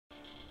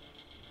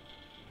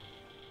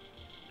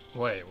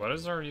Wait, what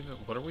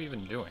are we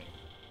even doing?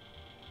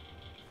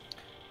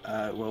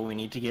 Well, we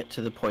need to get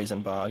to the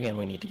Poison Bog, and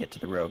we need to get to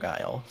the Rogue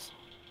Isles.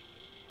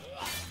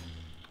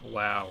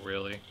 Wow,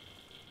 really?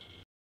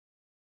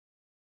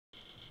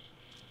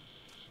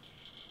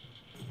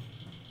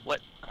 What?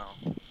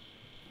 Oh.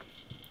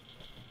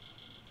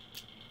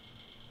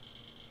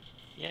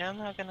 Yeah, I'm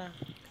not gonna...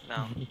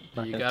 No.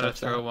 You gotta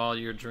throw all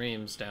your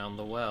dreams down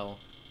the well.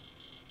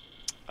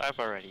 I've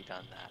already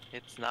done that.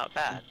 It's not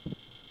bad.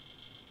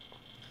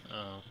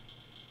 Oh.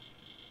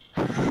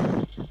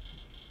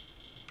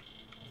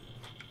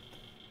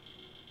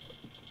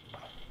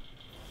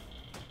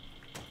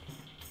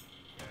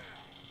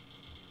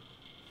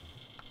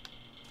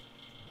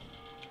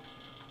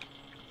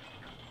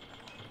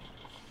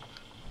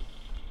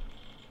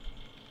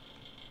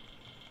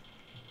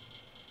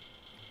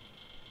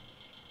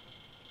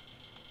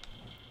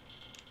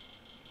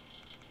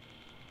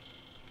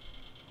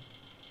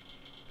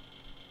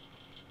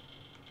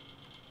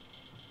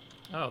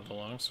 Oh, the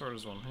longsword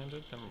is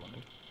one-handed? Never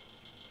mind.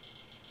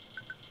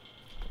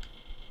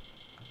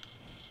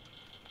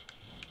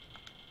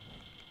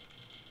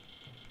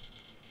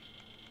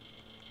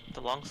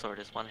 The longsword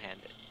is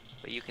one-handed,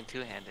 but you can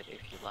two-hand it if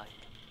you like.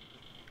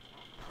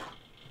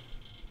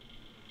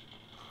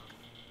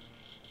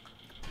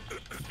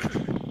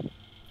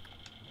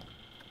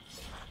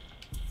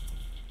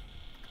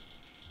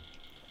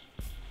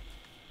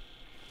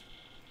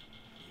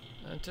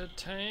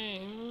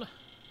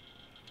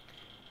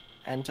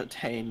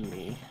 Entertain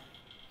me.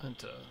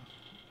 Entertain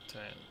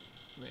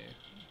me.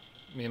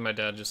 Me and my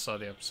dad just saw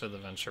the episode of the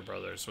Venture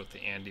Brothers with the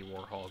Andy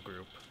Warhol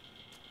group.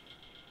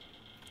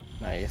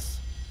 Nice.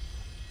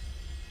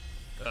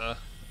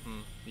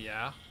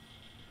 Yeah.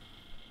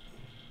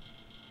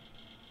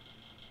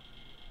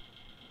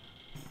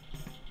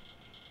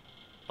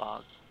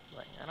 Bog.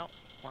 Like, I don't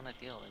want to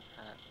deal with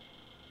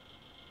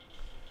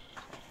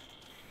that.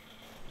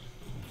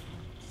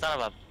 Son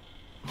of a...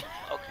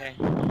 Okay.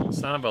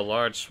 Son of a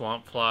large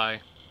swamp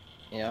fly.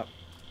 Yep.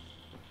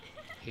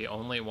 He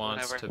only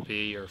wants Whatever. to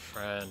be your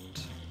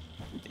friend.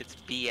 Its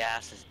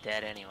B-ass is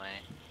dead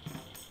anyway.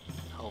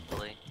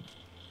 Hopefully.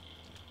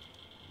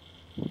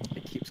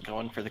 It keeps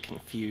going for the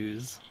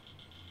confuse.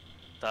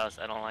 Does.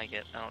 I don't like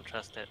it. I don't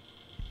trust it.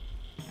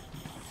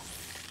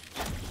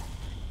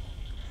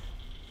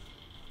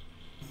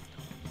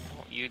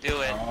 Don't you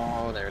do it.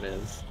 Oh, there it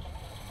is.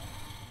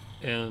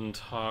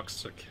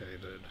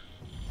 Intoxicated.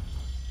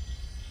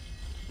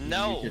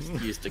 No! You just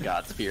used a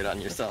God Spirit on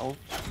yourself.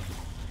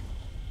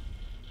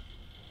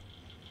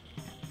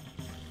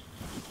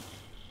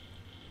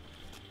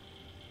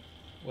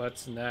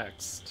 What's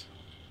next?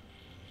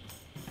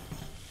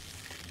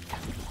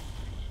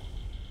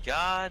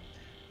 God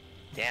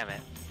damn it.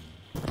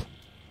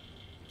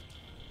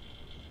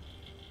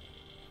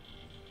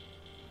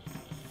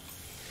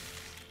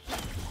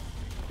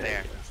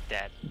 There, it's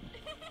dead.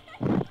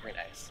 Very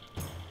nice.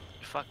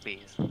 Fuck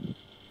bees.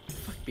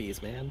 Fuck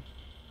bees, man.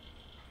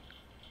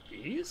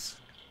 Bees?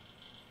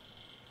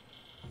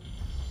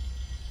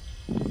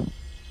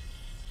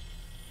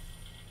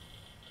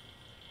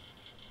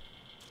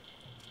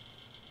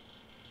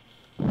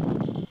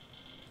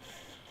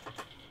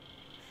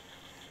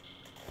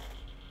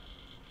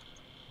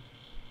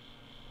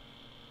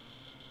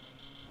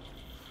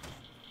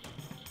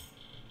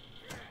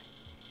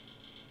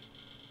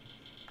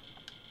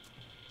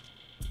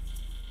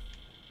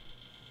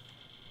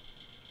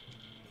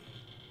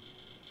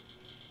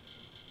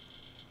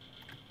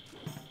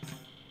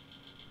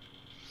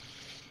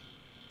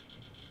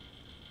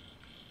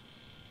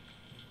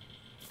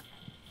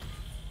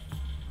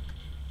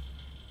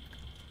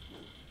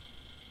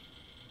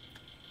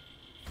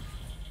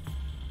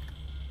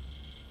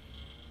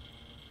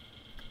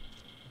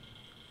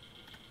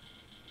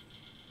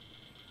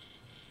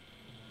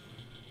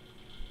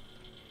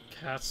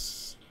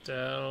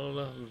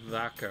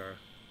 Castelvacker.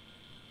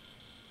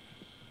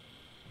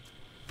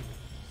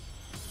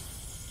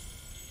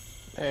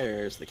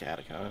 There's the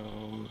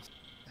catacombs.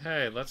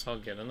 Hey, let's all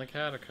get in the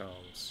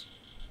catacombs.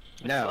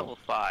 It's No. level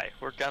 5.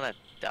 We're gonna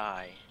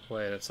die.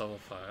 Wait, it's level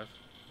 5?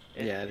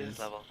 Yeah, it is is.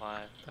 level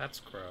 5. That's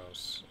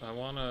gross. I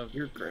wanna...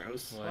 You're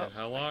gross. Wait, Well,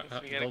 how long... I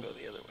guess we gotta go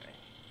the other way.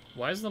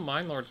 Why is the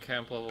Mine Lord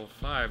camp level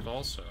 5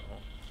 also?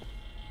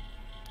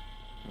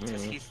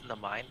 Because he's the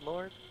Mind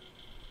Lord?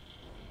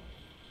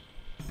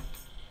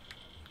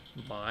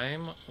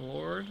 Mime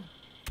Lord?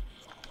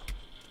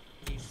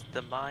 He's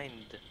the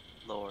Mind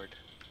Lord.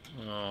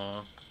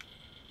 Aww.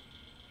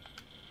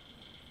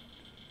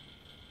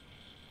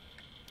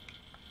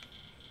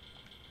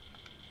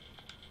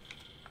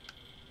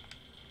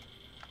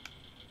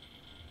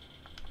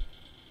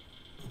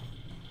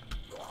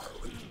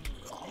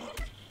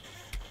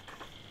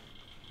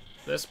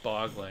 This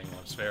bogling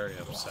looks very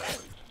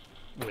upset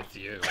with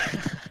you.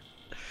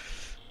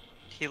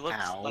 He looks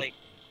Ow. like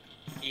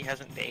he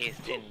hasn't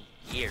bathed in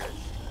years.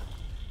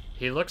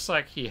 He looks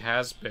like he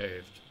has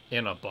bathed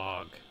in a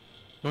bog.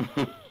 That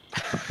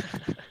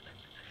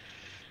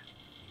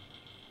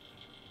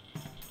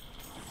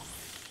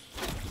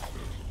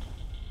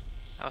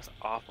was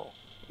awful.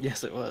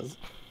 Yes, it was.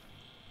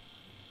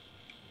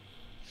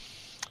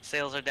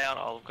 Sales are down,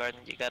 Olive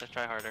Garden. You gotta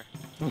try harder.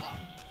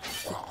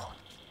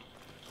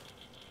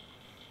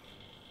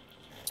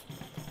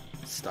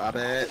 Stop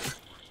it.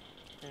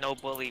 No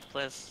bully,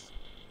 please.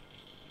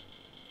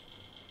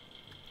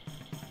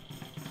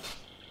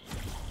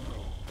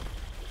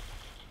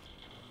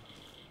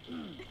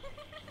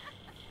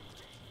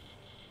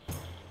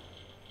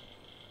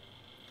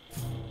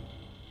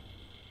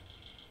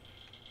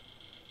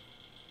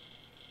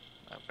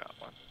 I've got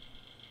one.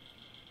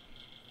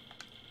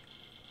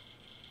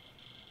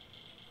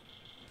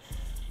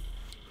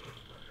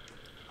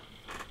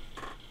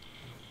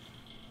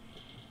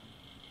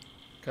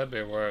 Could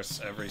be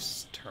worse. Every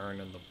turn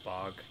in the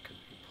bog could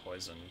be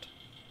poisoned.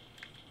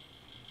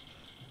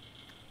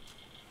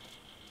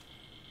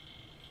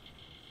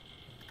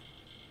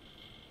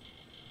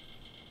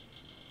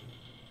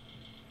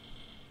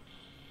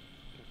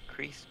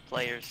 Increase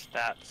player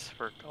stats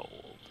for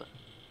gold.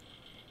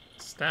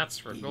 Stats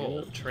for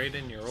gold. Trade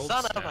in your old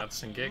Son of a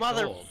stats and get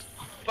mother gold.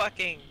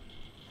 Fucking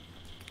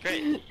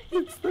great.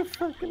 It's the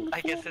fucking.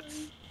 I guess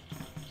it's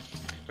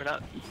we're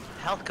not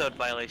health code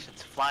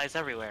violations. Flies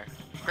everywhere.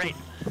 Great.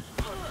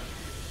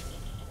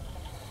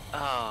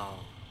 Oh.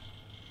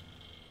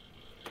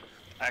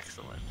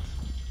 Excellent.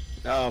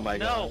 Oh my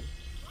No.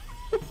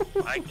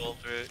 god. I gold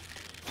root.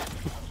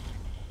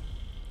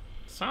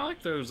 It's not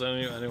like there's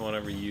anyone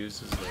ever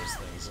uses those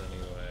things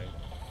anyway.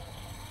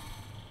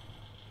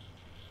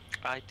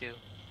 I do.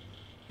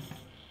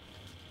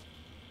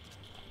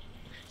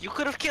 You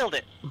could have killed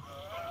it.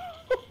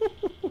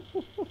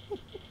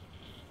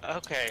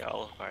 Okay,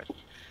 Olive Garden.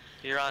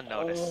 You're on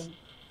notice.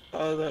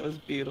 Oh, that was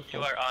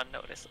beautiful. You are on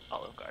notice,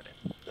 Olive Garden.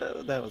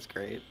 That was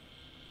great.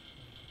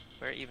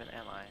 Where even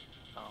am I?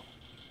 Oh.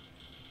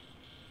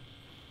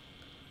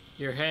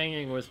 You're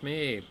hanging with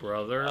me,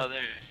 brother. Oh,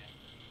 there.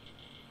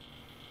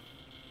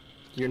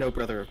 You're no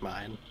brother of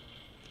mine.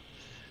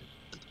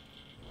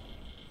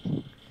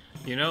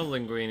 You know,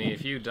 Linguini,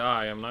 if you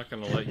die, I'm not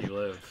gonna let you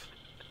live.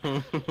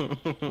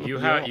 You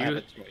have don't have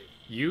a choice.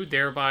 You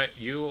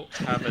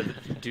have a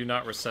do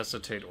not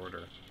resuscitate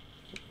order.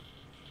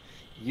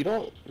 You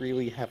don't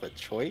really have a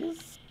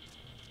choice?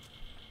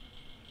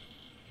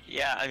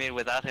 Yeah, I mean,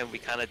 without him, we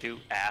kind of do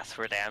ass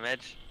for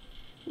damage.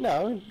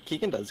 No,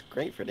 Keegan does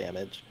great for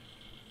damage.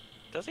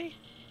 Does he?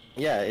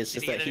 Yeah, it's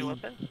Did just he that get any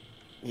weapon?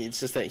 it's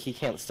just that he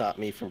can't stop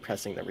me from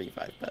pressing the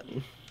revive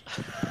button.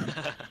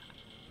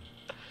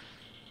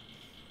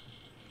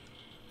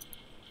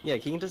 Yeah,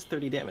 Keegan does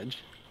 30 damage.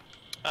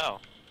 Oh.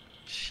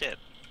 Shit.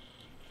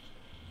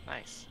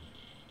 Nice.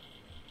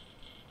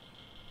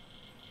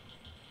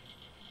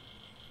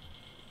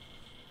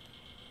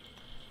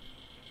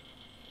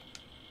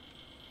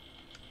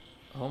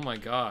 Oh my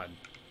god.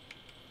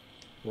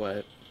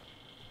 What?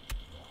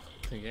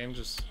 The game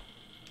just...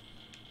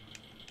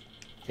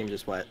 Game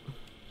just what?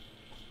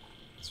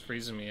 It's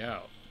freezing me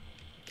out.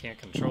 Can't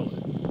control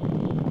it.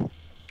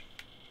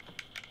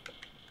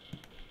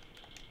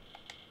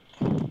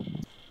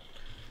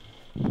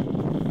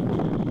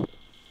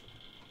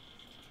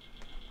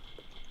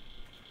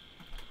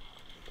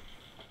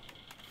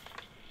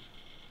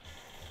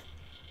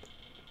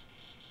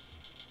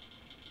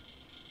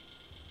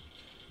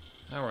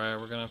 Alright,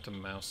 we're gonna have to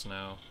mouse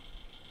now.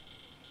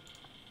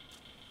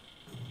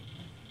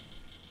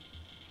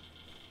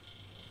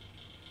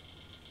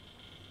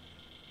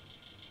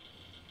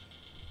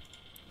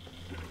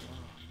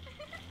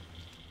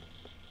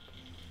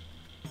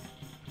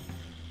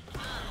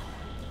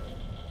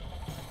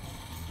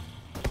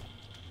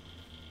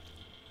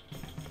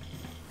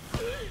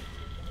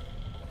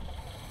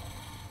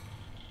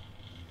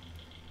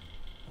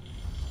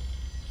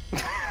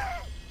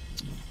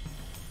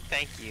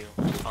 Thank you,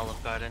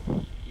 Olive Garden.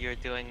 You're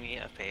doing me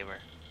a favor.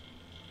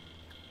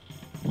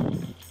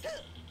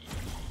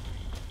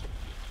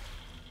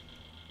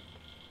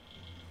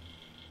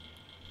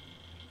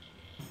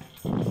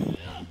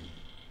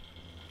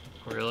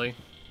 Really?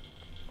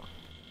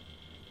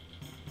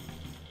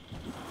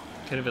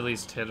 Could have at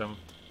least hit him.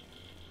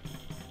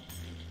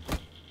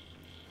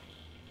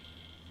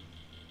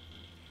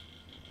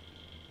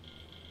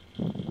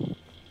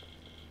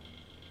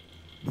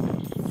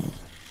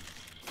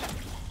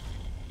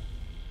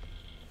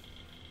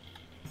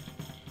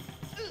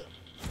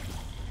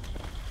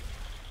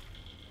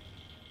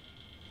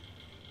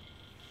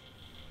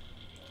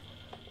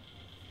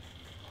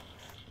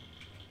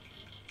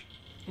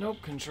 Nope,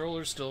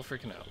 controller's still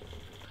freaking out.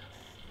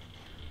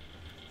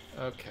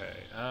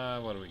 Okay,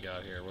 what do we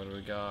got here? What do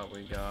we got?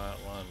 We got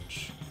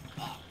lunch.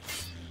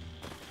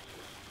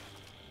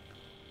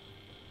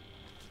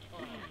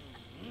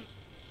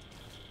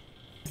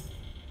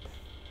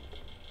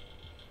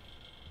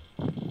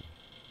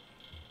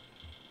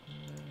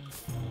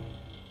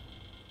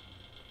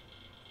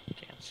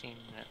 Can't seem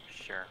that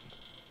sure.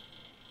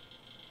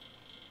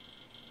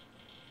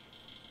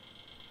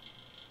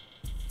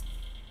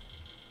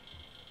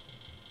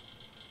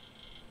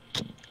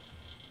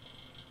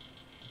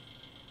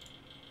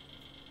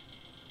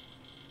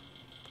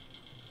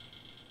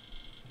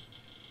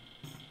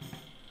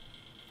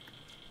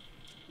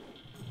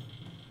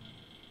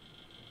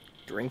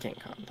 drinking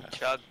contest.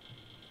 Chug.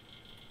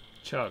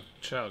 Chug,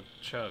 chug,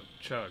 chug,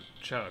 chug,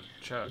 chug,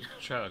 chug,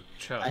 chug,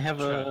 chug. I have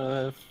chug.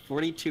 a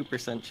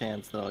 42%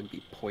 chance that I'll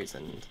be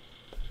poisoned.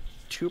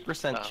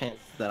 2% Oh. chance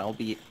that I'll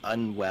be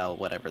unwell,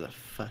 whatever the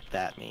fuck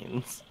that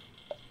means.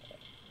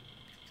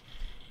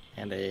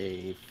 And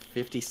a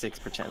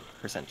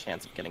 56%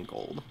 chance of getting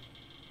gold.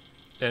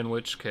 In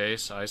which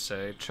case, I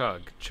say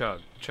chug,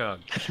 chug,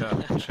 chug,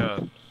 chug,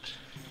 chug.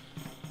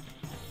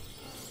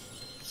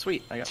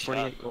 Sweet, I got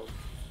 48 gold.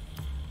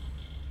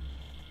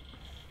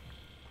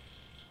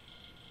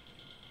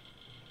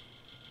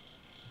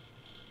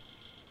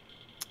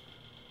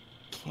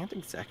 Can't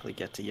exactly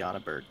get to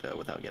Janaberg though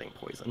without getting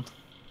poisoned.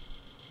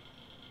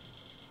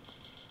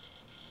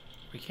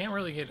 We can't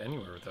really get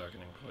anywhere without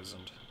getting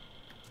poisoned.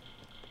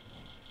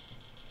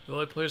 The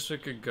only place we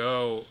could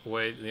go,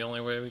 the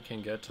only way we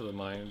can get to the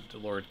Mind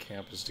Lord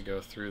camp is to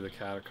go through the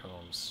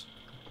catacombs.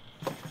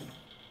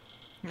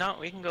 No,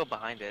 we can go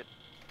behind it.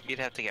 You'd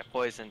have to get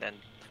poisoned and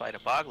fight a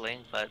bogling,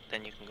 but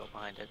then you can go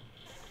behind it.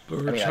 But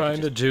I we're mean, I trying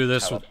could to just do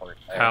this teleport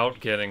there. without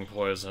getting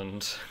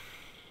poisoned.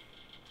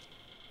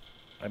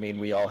 I mean,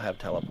 we all have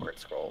teleport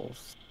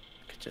scrolls.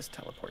 Could just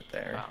teleport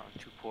there. Wow, I'm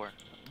too poor.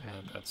 Yeah,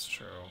 that's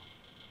true.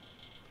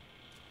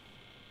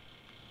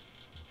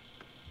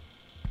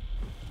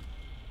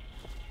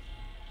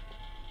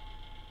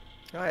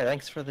 Alright,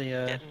 thanks for the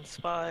Get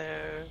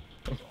inspired.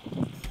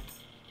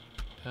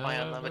 My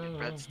unlimited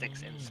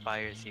breadsticks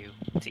inspires you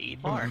to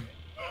eat more.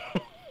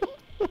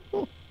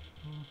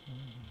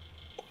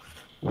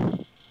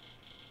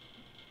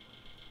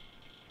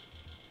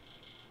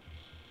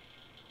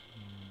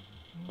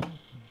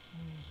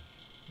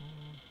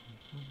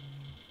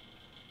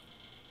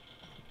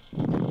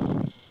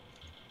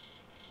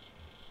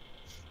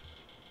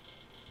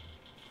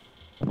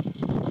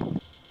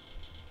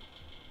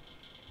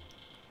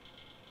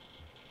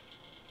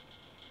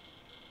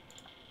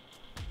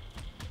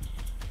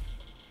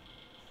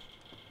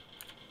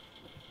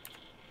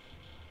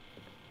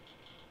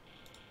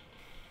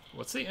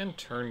 What's the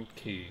intern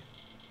key?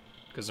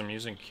 Because I'm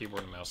using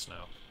keyboard and mouse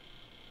now.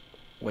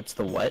 What's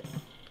the what?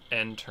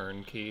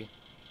 Intern key.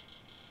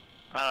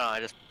 I don't know, I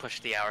just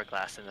pushed the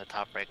hourglass in the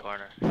top right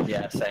corner.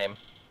 Yeah, same.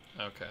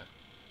 Okay.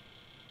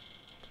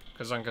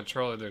 Because on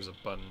controller there's a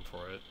button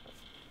for it.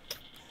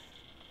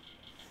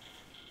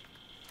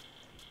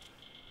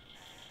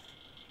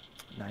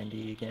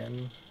 $90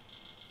 again.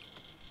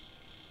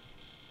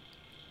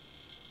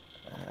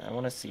 I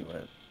want to see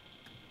what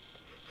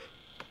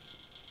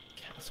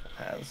Castle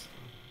has.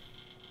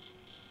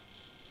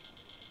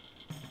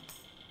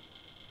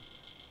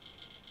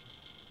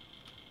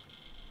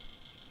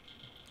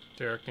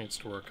 Derek needs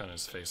to work on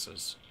his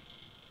faces.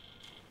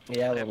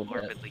 Yeah, a I'm little bit.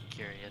 morbidly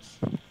curious.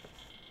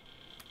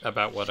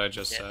 About what I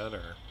just Yeah. said,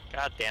 or...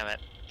 God damn it.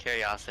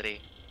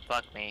 Curiosity.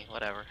 Fuck me.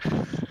 Whatever.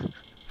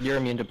 You're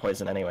immune to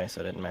poison anyway,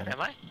 so it didn't matter.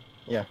 Am I?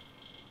 Yeah.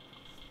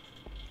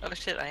 Oh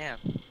shit, I am.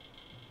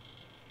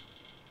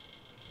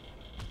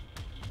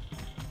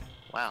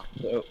 Wow.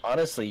 So,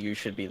 honestly, you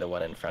should be the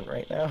one in front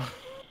right now.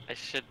 I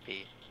should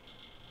be.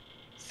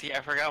 See,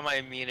 I forgot my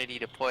immunity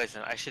to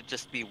poison. I should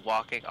just be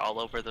walking all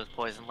over those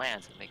poison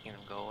lands and making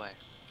them go away.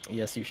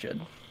 Yes, you should.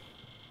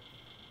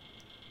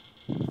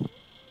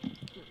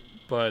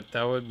 But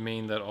that would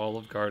mean that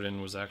Olive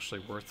Garden was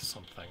actually worth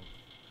something.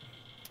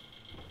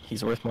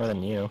 He's worth more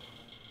than you.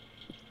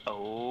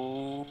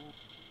 Oh.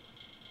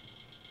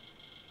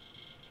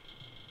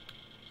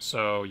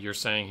 So you're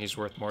saying he's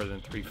worth more than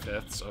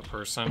 3/5 a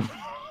person?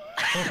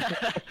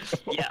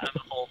 Yeah, I'm a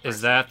whole person.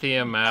 Is that the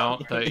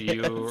amount that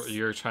Yes.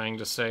 you're trying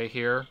to say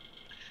here?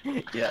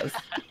 Yes.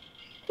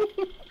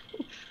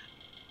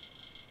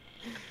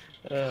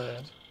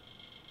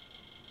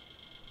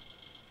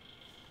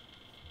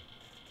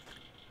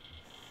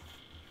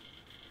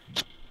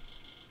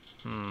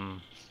 Hmm.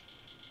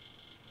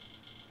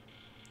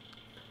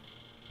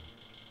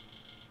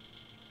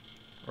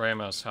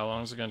 Ramos, how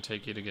long is it going to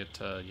take you to get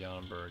to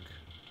Jannenberg?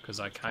 Because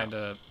I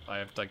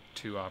have like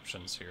two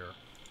options here.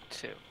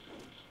 2.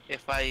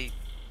 If I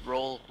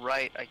roll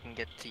right, I can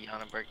get to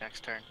Jannenberg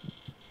next turn.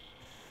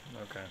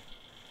 Okay.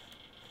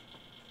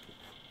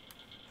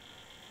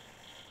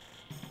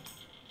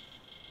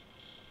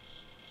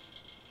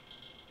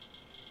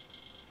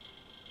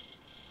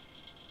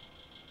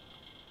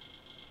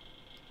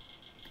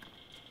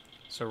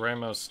 So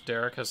Ramos,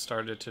 Derek has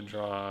started to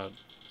draw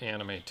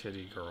anime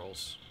titty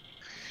girls.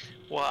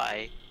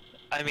 Why?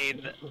 I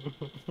mean,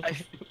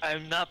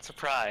 I'm not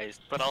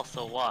surprised, but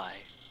also why?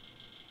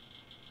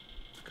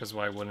 Because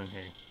why wouldn't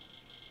he?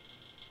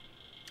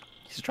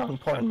 Strong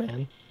porn,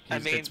 man. I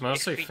mean, It's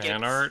mostly if he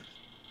fan gets- art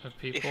of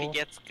If he people.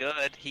 gets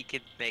good, he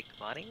could make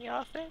money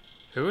off it?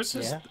 Who is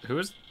this? Yeah. Who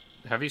is?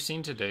 Have you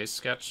seen today's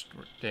sketch,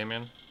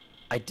 Damien?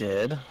 I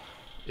did.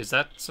 Is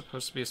that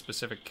supposed to be a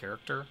specific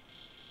character?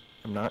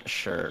 I'm not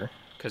sure.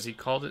 Because he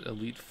called it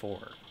Elite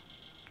Four.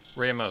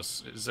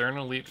 Ramos, is there an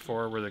Elite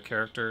Four where the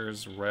character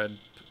is red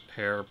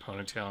hair,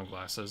 ponytail, and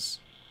glasses?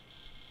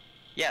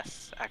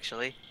 Yes,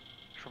 actually.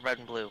 From Red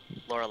and Blue,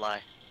 Lorelei.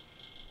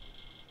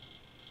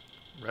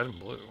 Red and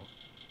blue.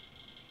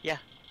 Yeah.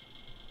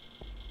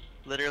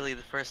 Literally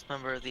the first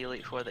member of the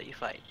Elite Four that you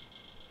fight.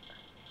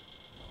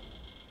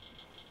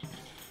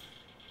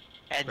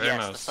 And yes, the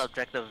Ramos.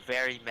 subject of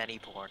very many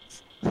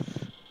porns.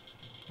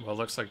 Well,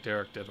 looks like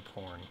Derek did a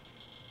porn.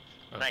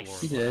 Of Nice.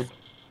 Lord He did. Love.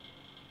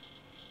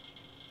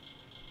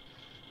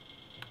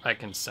 I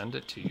can send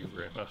it to you,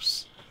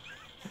 Ramos.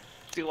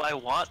 Do I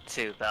want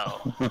to,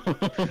 though?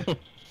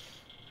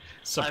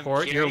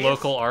 Support your curious.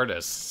 local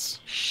artists.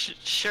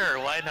 Sure,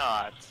 why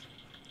not?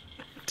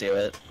 Do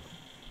it.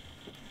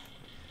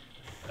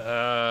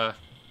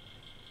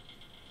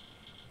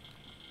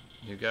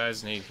 You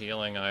guys need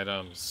healing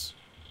items.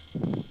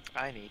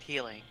 I need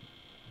healing.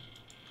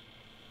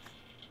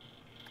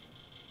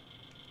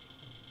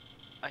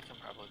 I can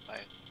probably buy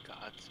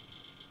God's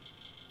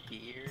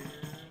beer.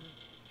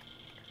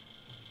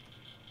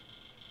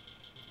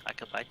 I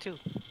could buy 2.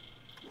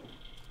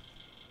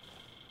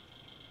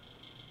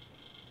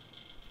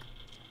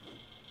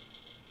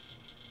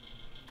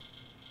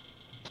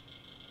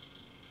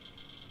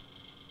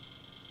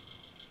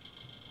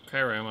 Okay,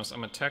 Ramos,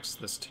 I'm gonna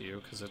text this to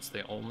you because it's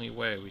the only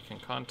way we can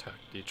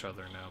contact each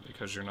other now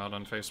because you're not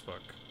on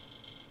Facebook.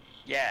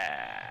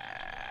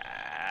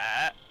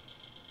 Yeah.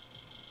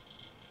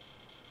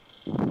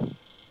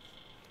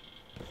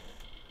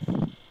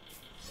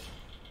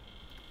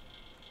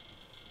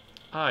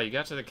 Ah, you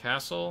got to the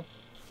castle?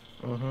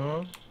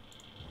 Mm-hmm.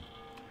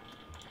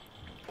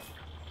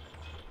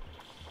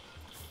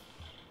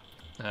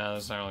 Nah,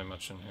 there's not really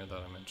much in here that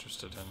I'm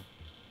interested in.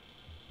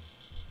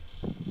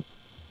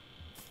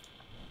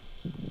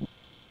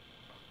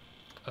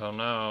 Oh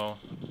no,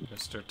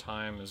 Mr.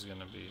 Time is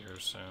gonna be here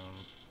soon.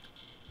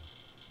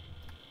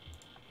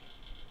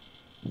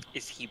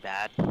 Is he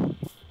bad?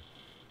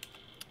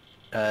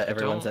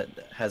 Everyone's don't-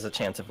 has a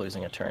chance of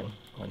losing a turn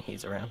when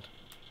he's around.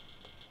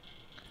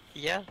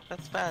 Yeah,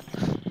 that's bad.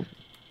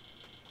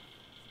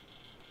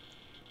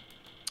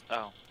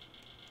 Oh.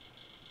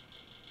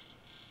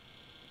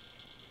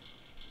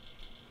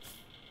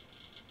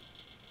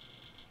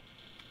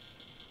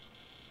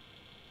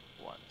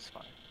 One's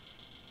fine.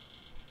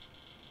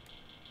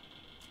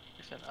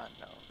 There's an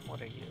unknown.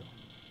 What are you?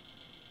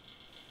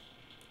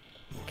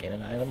 Gain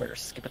an item or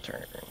skip a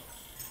turn.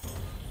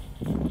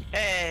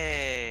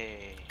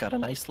 Hey! Got a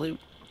nice loot.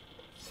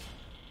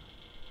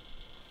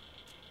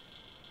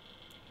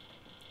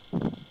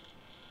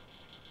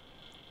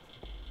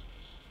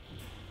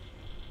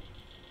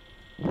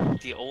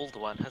 The old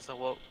one has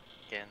awoken.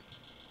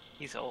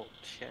 He's old.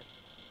 Shit.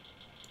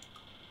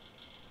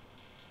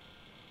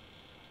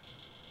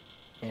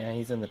 Yeah,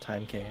 he's in the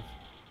time cave.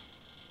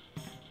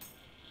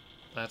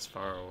 That's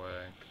far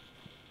away.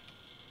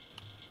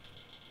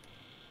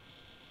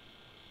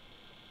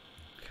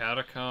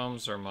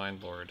 Catacombs or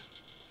Mind Lord?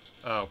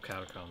 Oh,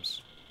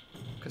 Catacombs.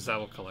 Because that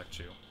will collect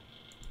you.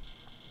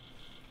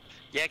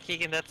 Yeah,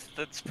 Keegan,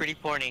 that's pretty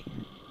porny.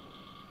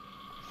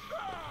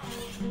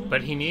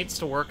 But he needs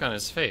to work on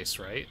his face,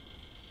 right?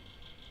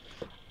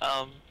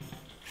 I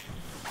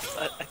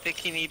think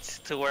he needs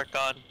to work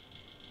on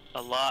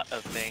a lot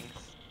of things.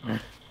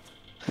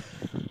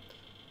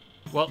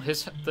 Well,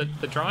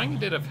 the drawing he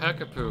did of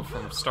Hekapu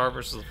from Star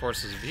vs. the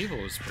Forces of Evil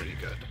was pretty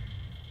good.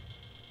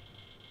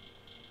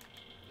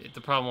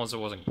 The problem was it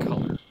wasn't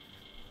color.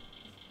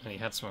 And he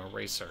had some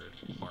eraser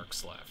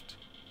marks left.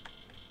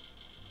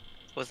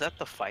 Was that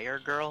the fire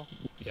girl?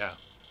 Yeah.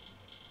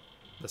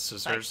 The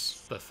scissors,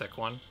 Nice. the thick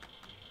one.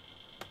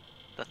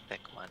 The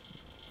thick one.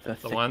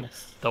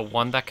 The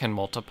one that can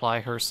multiply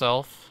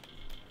herself.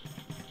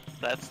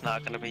 That's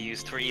not gonna be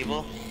used for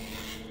evil.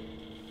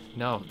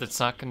 No, that's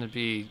not going to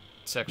be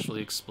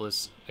sexually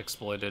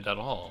exploited at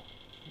all.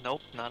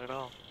 Nope, not at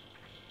all.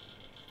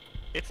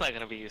 It's not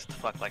gonna be used to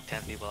fuck like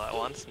 10 people at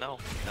once. No,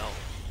 no.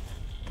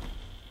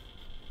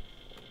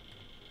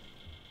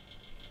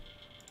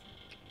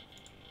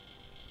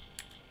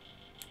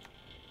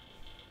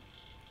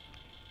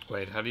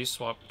 Wait, how do you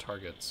swap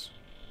targets?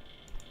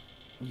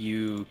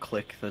 You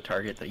click the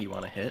target that you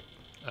want to hit.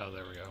 Oh,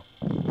 there we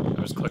go.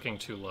 I was clicking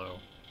too low.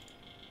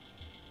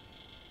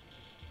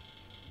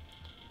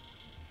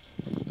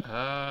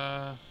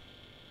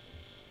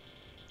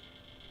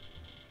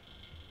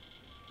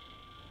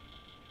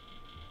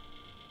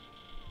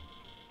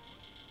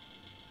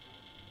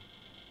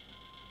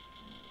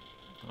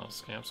 Well,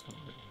 Scamp's gonna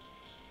be...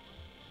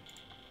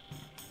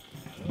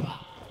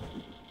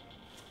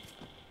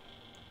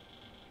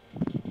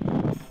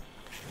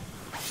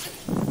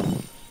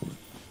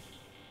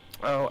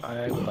 Oh,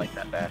 I would like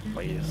that back,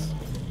 please.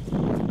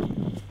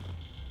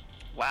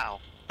 Wow,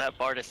 that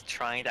Bard is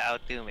trying to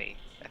outdo me.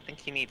 I think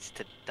he needs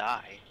to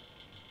die.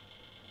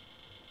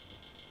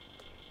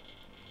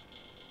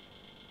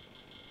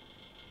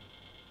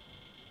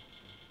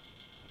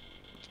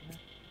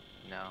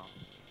 No.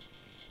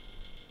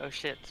 Oh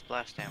shit,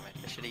 splash damage.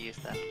 I should have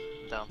used that.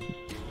 Dumb.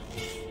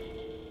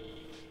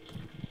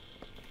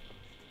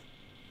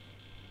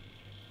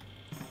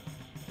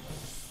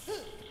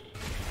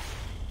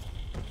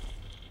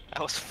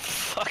 That was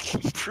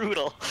fucking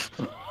brutal.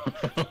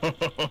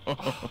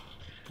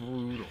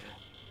 Brutal.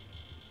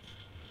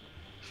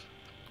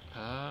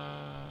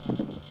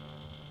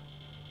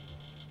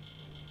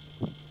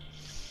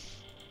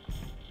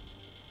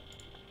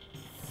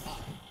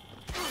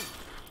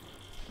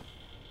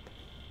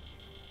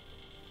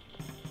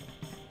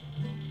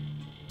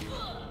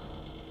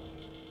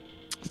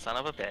 Son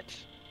of a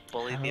bitch.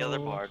 Bully the other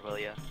How board, will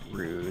ya?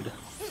 rude.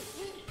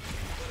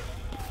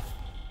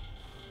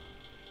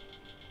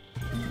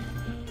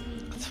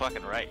 That's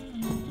fucking right.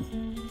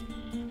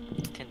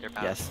 Tinder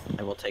pouch. Yes,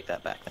 I will take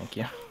that back, thank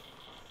you.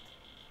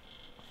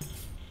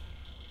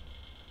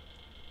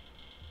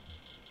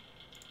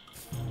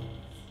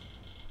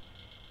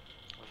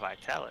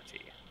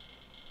 Vitality.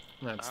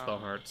 That's the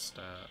heart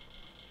stat.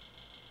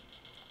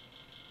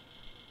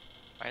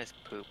 Mine is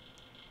poop.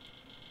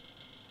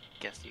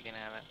 Guess you can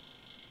have it.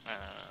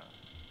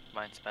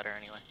 Mine's better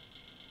anyway.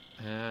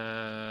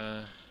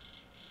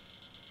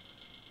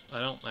 I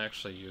don't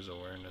actually use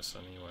awareness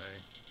anyway.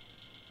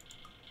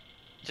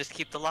 Just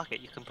keep the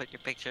locket. You can put the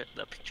picture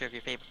of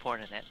your favorite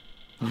porn in it.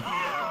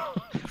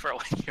 For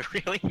when you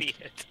really need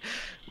it.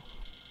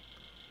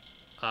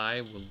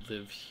 I will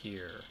live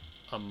here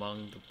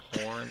among the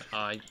porn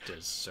I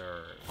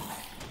deserve.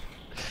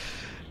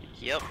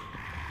 Yep.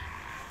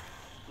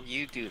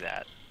 You do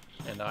that.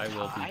 And I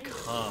will Tie?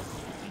 become.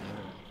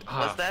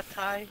 Was that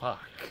tie?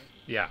 Fuck.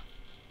 Yeah.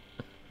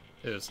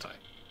 It is tie.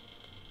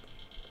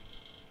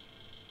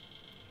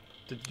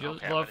 Did your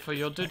Okay, love for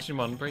your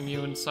Digimon bring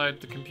you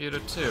inside the computer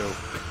too?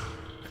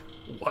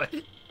 What?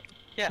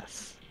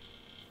 Yes.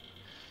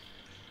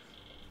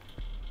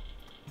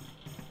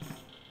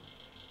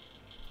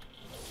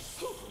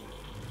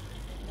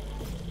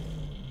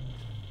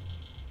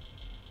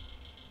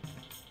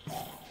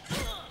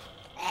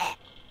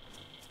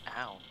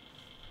 Ow.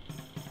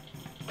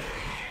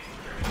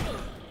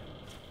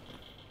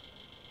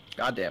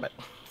 God damn it.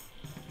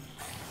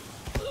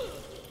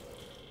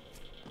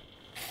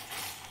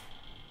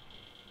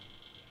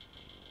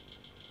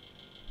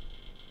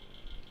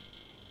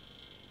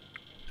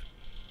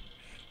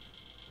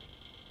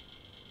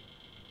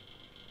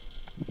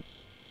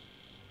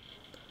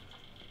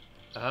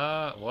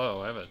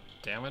 Whoa, I have a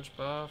damage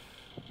buff?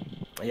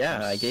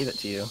 Yeah, I gave it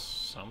to you.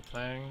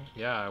 Something?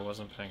 Yeah, I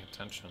wasn't paying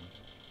attention.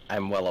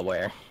 I'm well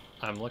aware.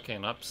 I'm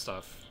looking up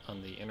stuff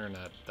on the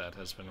internet that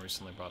has been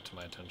recently brought to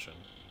my attention.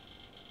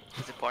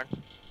 Is it porn?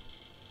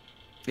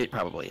 It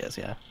probably is,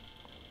 yeah.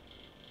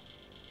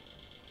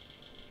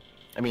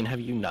 I mean, have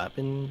you not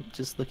been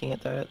just looking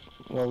at that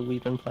while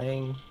we've been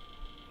playing?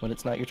 When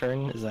it's not your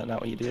turn? Is that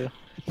not what you do?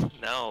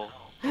 No.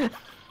 Well,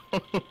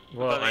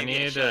 But I maybe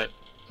I need should.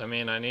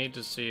 I need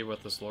to see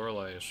what this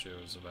Lorelei issue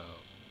is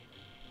about.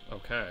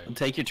 Okay.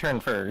 Take your turn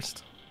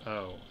first.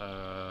 Oh,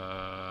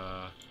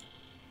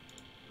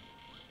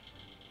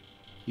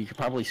 You could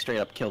probably straight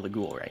up kill the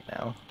ghoul right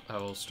now. I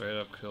will straight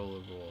up kill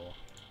the ghoul.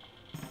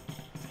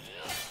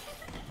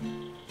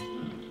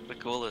 The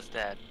ghoul is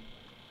dead.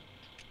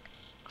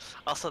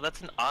 Also,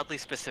 that's an oddly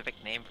specific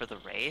name for the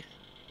Wraith.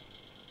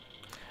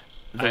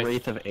 The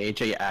Wraith of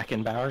AJ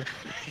Ackenbauer.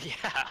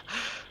 Yeah.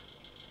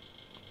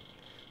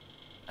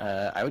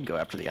 I would go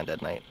after the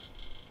Undead Knight.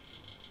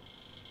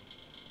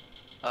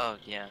 Oh,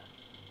 yeah.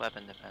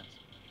 Weapon defense.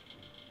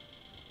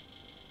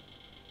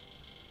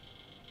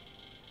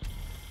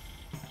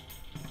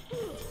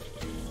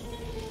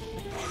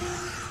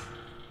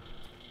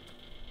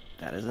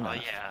 That is Oh,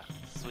 enough. yeah.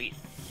 Sweet.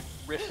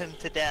 Rip him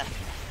to death.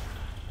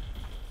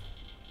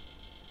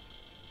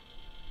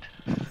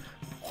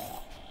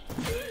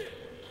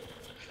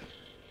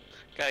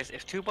 Guys,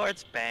 if two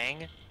bards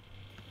bang,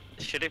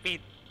 should it be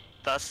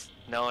thus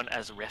known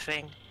as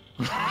riffing?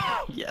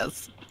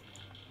 Yes.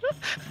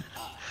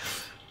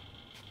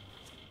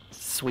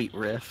 Sweet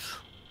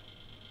riff.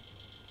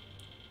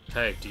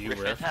 Hey, do you Riff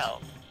in rift?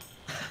 hell.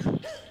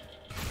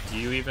 Do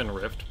you even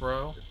rift,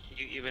 bro?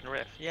 You even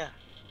riff, yeah.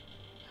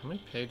 How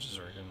many pages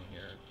are in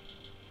here?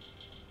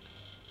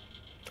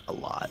 A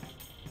lot.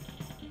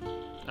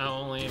 Oh,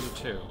 only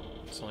 82.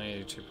 It's only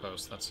 82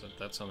 posts.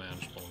 That's a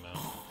manageable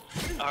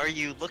amount. Are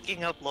you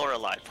looking up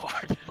Lorelei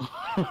porn?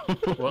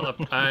 Well,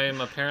 I'm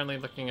apparently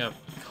looking up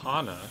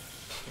Kana,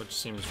 which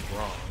seems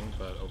wrong,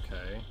 but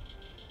okay.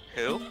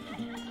 Who?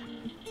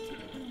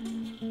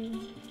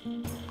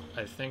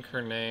 I think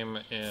her name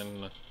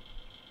in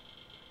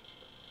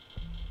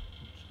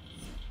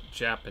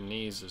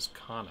Japanese is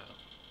Kana,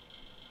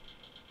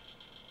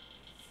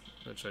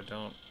 which I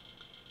don't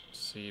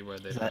see where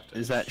they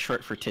Is that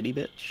short for titty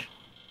bitch?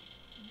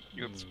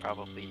 It's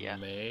probably, yeah.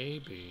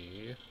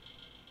 Maybe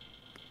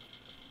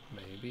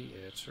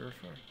it's her.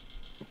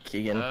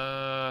 Keegan.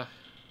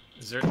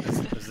 Is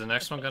the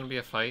next one gonna be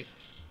a fight?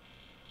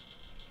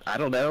 I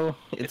don't know.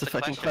 It's It's a a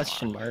fucking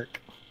question question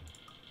mark.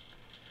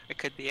 It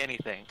could be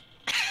anything.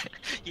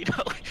 You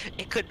know,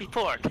 it could be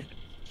porn.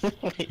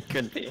 It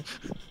could be.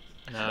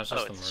 No, it's Oh,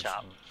 just the it's merch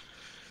shop. one.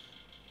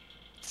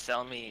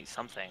 Sell me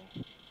something.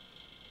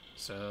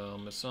 Sell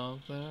me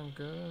something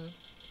good.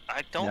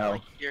 I don't No.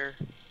 like your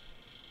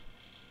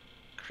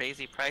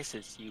crazy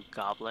prices, you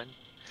goblin.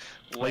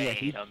 Oh, yeah,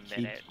 Wait a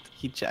minute.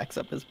 He jacks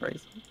up his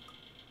price.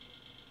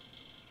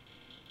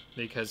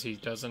 Because he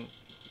doesn't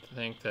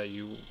think that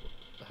you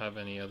have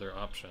any other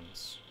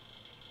options.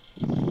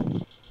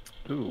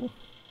 Ooh.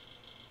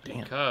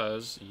 Damn.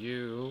 Because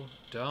you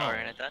don't. Oh, we're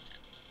in a dungeon?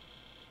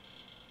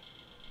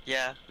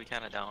 Yeah, we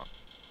kinda don't.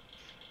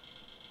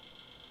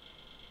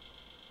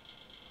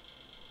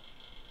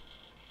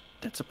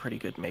 That's a pretty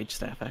good mage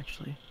staff,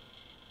 actually.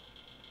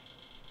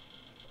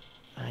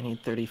 I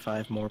need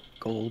 35 more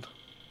gold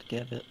to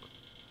give it.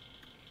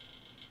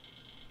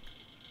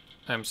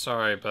 I'm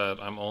sorry, but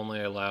I'm only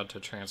allowed to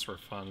transfer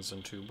funds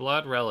into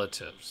blood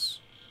relatives.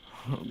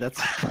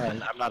 That's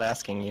fine. I'm not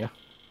asking you.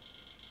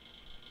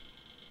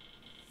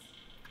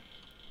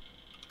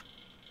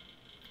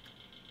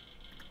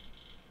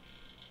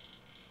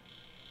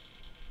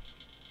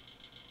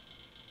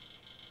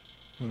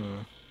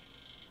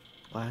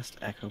 Blast,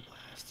 Echo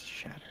Blast,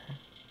 Shatter.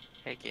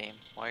 Hey game,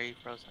 why are you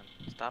frozen?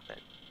 Stop it.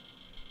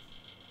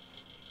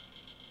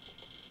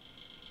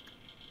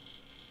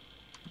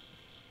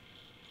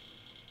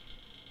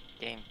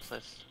 Game,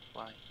 please.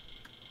 Why?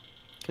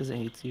 Because it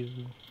hates you.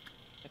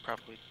 It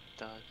probably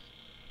does.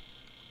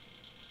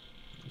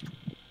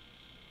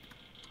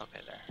 Okay,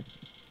 there.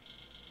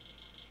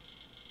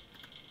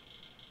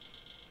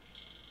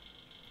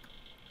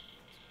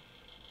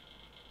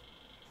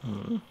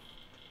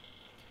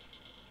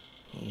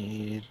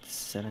 Need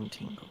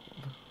 17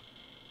 gold.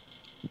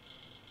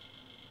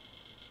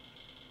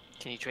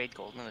 Can you trade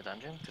gold in the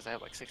dungeon? Because I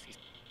have like 60.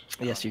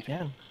 Yes, you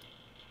can.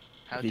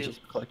 How If you do?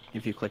 just click,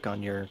 if you click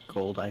on your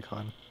gold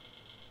icon.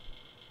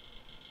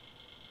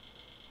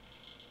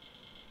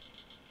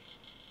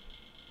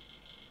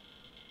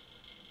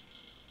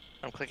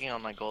 I'm clicking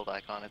on my gold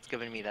icon. It's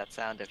giving me that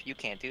sound if you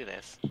can't do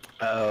this.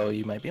 Oh,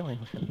 you might be only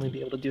be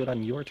able to do it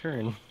on your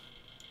turn.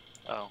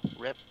 Oh,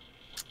 rip.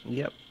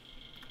 Yep.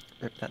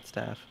 Rip that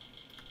staff.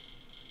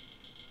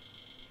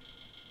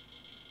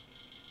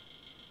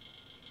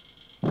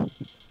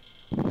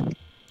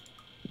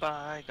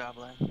 Bye,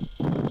 goblin.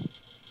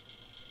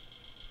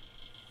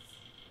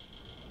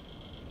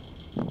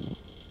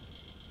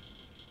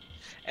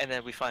 And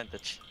then we find the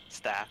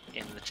staff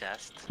in the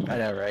chest. I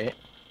know, right?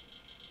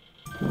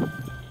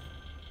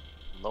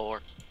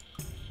 Lore.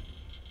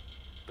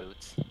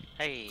 Boots.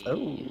 Hey.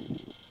 Oh.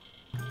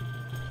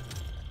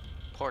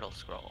 Portal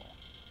scroll.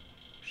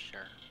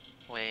 Sure.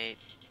 Wait.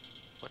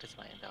 What is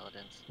my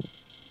intelligence?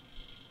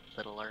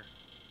 Littler.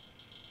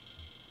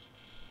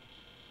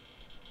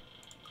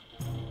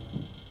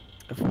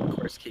 Of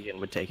course, Keegan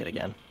would take it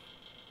again.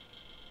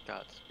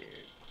 God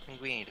Spirit.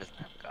 Linguini doesn't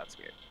have a God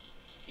Spirit.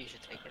 You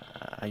should take it.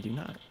 I do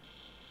not.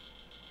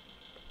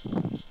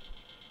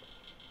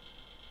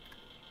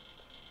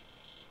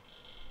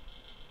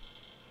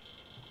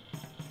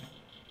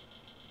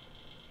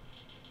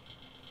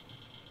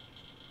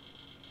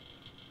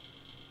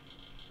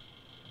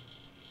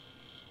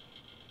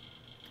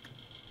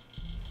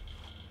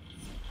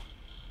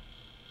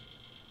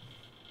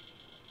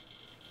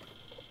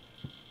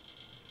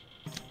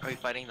 Are we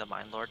fighting the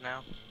Mind Lord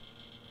now?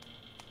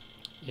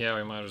 Yeah,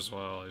 we might as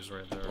well. He's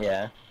right there.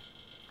 Yeah.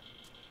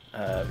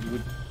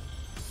 Would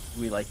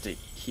we like to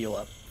heal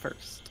up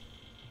first?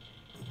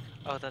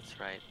 Oh, that's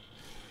right.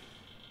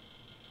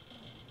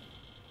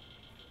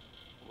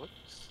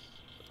 Whoops.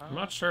 I'm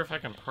not sure if I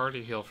can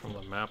party heal from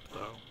the map,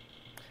 though.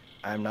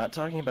 I'm not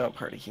talking about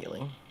party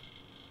healing.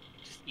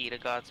 Just eat a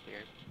God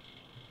Spirit.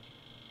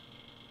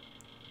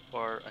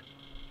 Or a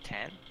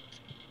tent?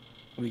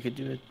 We could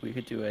do it. We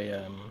could do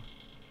a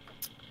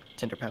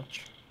tinder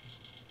pouch.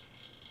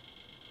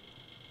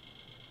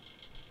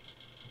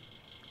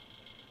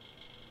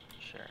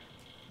 Sure.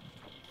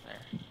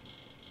 There.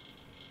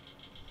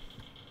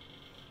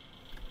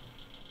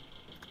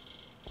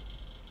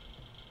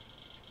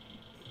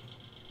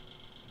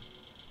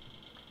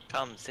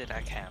 Come sit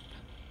at camp.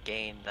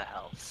 Gain the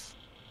health.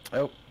 Oh.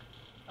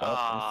 Well,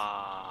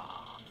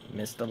 Ah.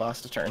 missed the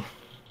lost a turn.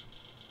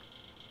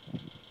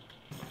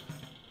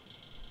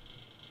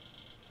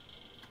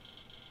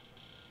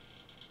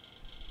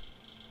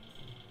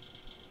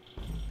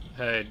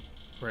 Hey,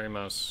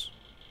 Ramos.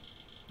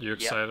 You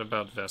excited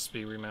about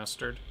Vespi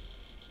Remastered?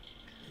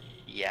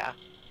 Yeah.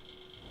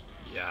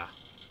 Yeah.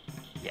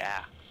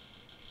 Yeah.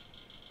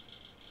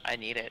 I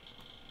need it.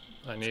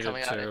 I It's need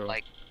coming it out in too.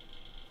 like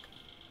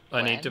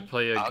I need to when?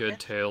 play a good August?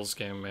 Tales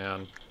game,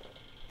 man.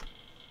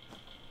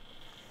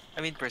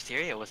 I mean,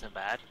 Berseria wasn't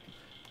bad.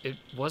 It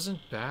wasn't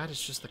bad,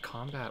 it's just the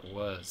combat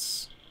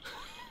was.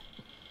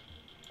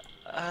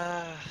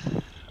 I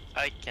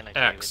can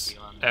agree X. with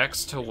you on that.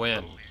 X to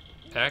win.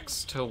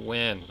 X to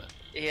win.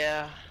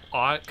 Yeah.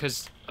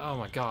 Because, oh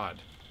my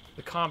god.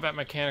 The combat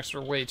mechanics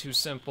were way too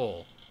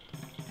simple.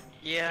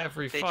 Yeah.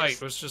 Every they fight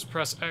just, was just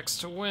press X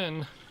to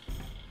win.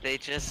 They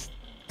just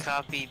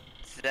copied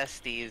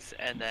Zesties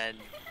and then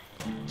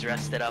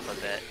dressed it up a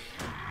bit.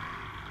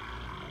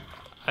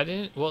 I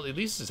didn't. Well, at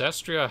least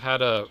Zestria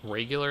had a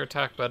regular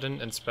attack button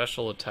and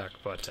special attack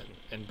button.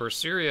 In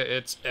Berseria,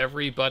 it's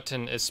every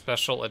button is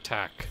special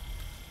attack.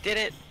 Did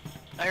it?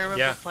 I remember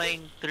Yeah.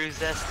 playing through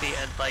Zesty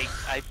and like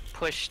I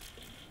pushed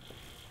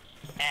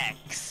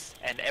X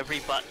and every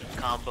button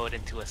comboed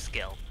into a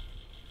skill.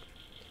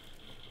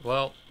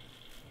 Well,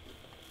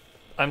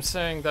 I'm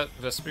saying that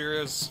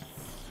Vesperia's.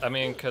 I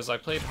mean, because I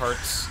played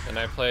Hearts and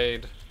I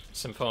played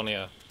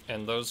Symphonia,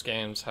 and those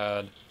games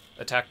had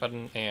attack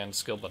button and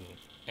skill button,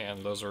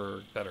 and those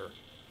are better.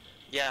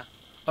 Yeah.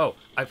 Oh,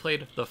 I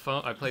played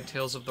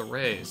Tales of the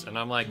Rays, and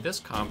I'm like, this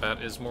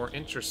combat is more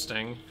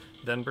interesting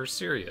than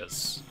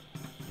Berseria's.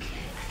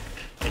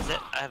 Is it?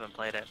 I haven't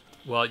played it.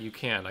 Well, you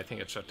can. I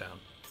think it shut down.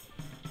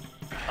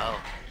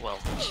 Oh, well,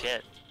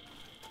 shit.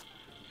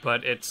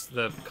 But it's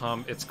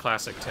it's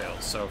classic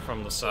Tales, so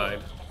from the side.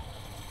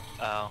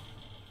 Oh.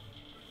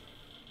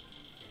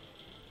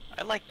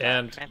 I like that.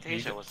 And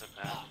Fantasia wasn't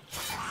bad.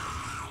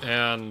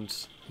 And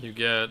you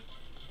get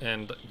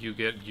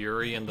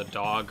Yuri and the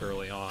dog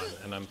early on,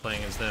 and I'm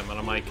playing as them, and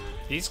I'm like,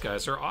 these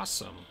guys are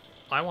awesome.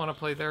 I want to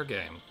play their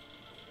game.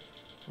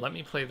 Let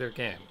me play their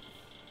game.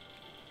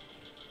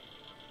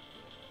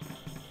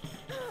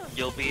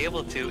 You'll be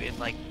able to in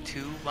like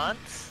 2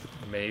 months?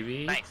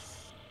 Maybe.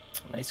 Nice.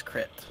 Nice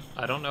crit.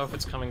 I don't know if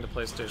it's coming to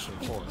PlayStation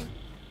 4.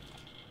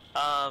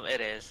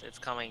 It is. It's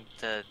coming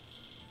to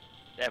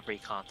every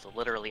console.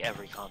 Literally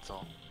every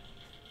console.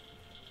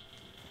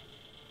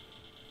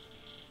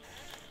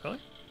 Really?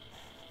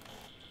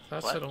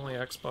 That's What? it, only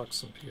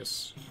Xbox and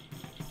PS.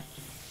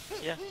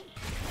 Yeah.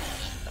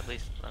 At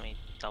least, let me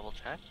double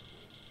check.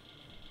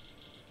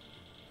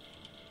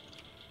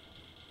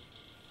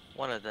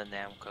 One of the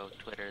Namco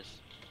Twitters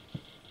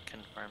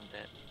confirmed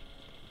it.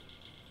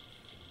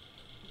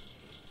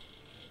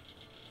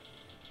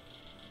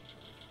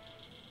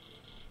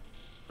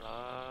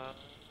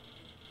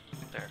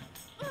 There.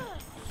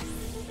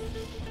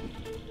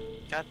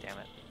 God damn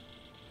it.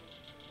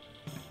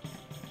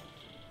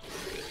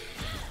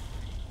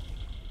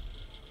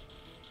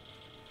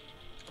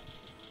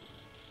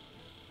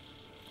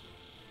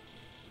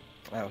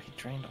 Wow, he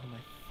drained all my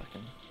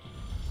fucking...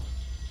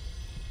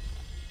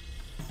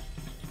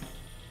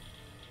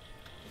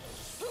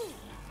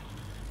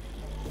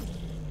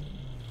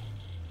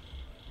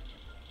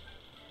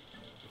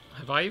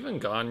 Have I even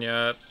gone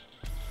yet?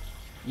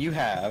 You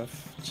have,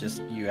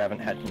 just you haven't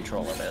had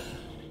control of it.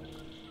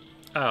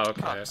 Oh,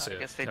 okay, Oh, I see I it.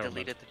 guess they Never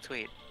deleted mind. the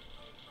tweet.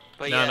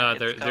 But No, yeah, no, it's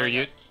their going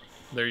up.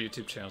 their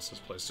YouTube channel says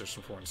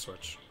PlayStation 4 and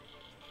Switch.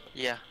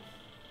 Yeah.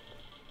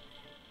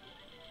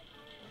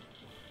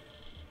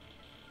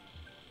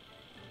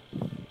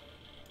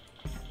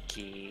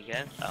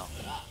 Keegan. Oh.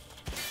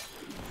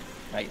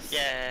 Nice.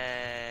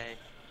 Yay!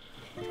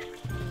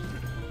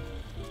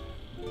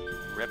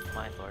 Rip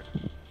my lord.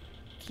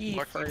 Key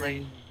More for...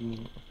 key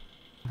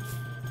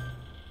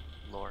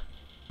Lore.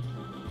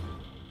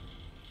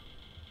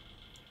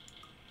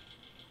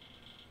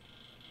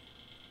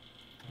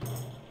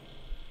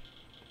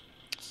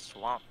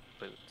 Swamp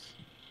boots.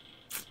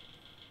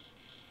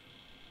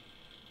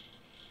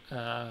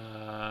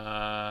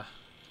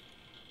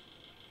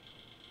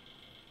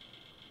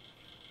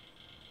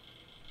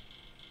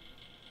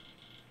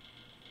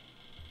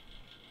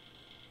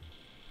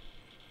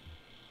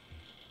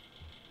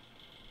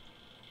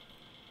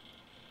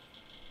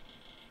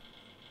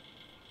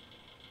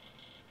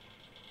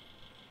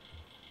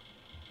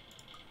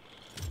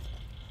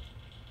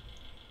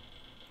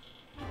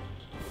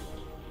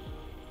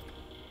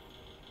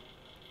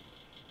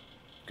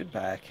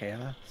 Goodbye,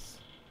 Chaos.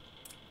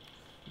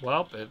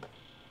 Well,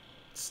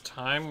 it's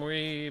time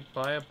we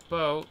buy a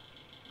boat.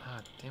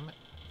 Ah, damn it.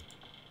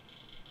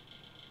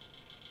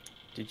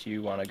 Did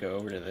you want to go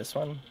over to this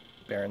one?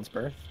 Baron's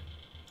Birth?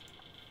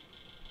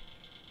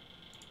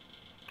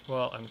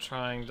 Well, I'm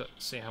trying to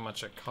see how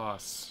much it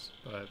costs,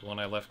 but when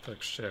I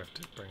left-click shift,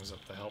 it brings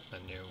up the help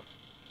menu.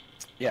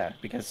 Yeah,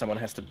 because someone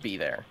has to be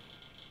there.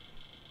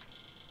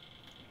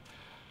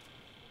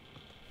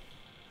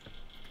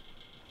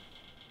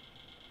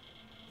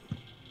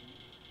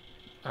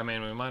 I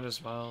mean, we might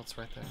as well. It's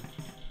right there.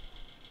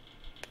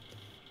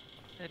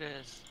 It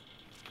is.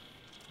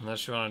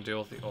 Unless you want to deal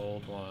with the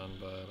old one,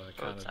 but I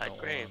kind of Roadside don't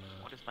grave.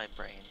 want What is my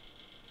brain?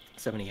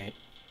 78.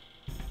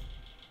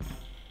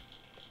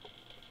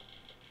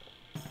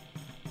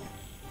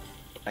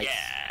 Nice.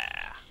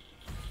 Yeah!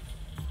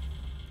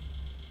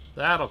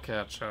 That'll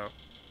catch up.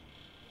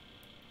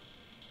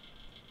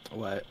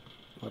 What?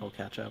 Little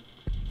catch up.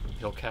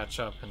 He'll catch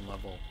up in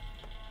level.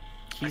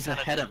 He's I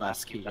kinda ahead of think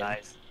us, you Keegan.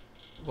 guys.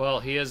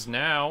 Well, he is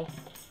now.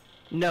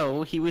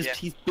 No, he was. Yeah.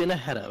 He's been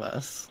ahead of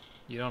us.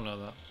 You don't know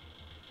that.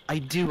 I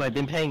do. I've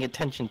been paying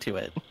attention to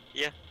it.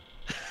 Yeah.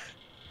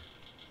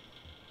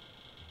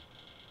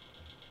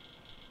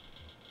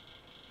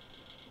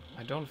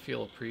 I don't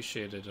feel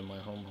appreciated in my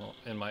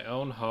in my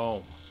own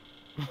home.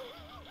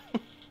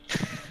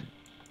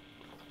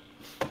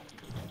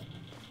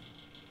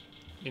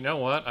 You know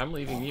what? I'm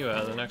leaving you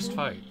out of the next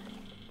fight.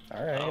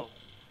 All right. Oh.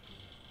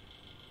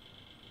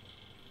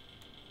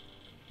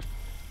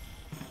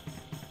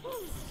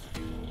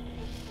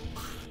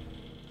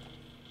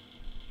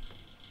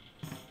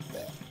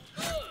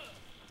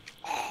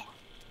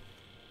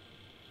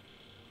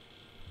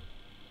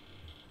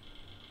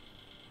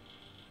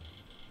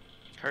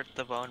 Hurt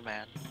the bone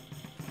man.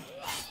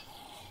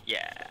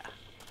 Yeah.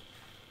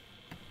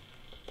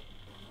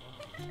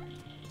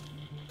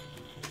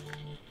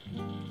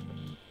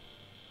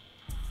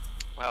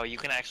 Wow, you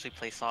can actually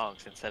play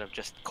songs instead of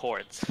just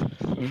chords.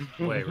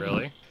 Wait,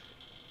 really?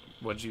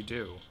 What'd you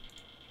do?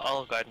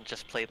 Olive Garden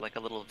just played like a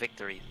little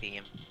victory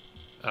theme.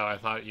 Oh, I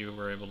thought you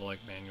were able to, like,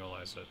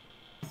 manualize it.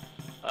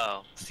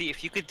 Oh, see,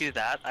 if you could do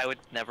that, I would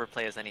never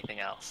play as anything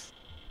else.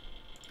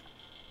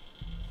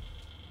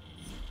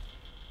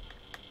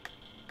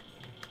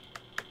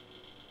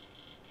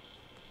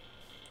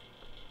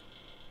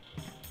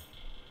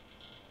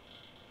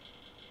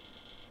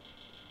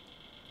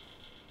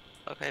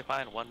 Okay,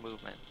 fine, one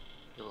movement.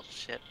 You little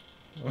shit.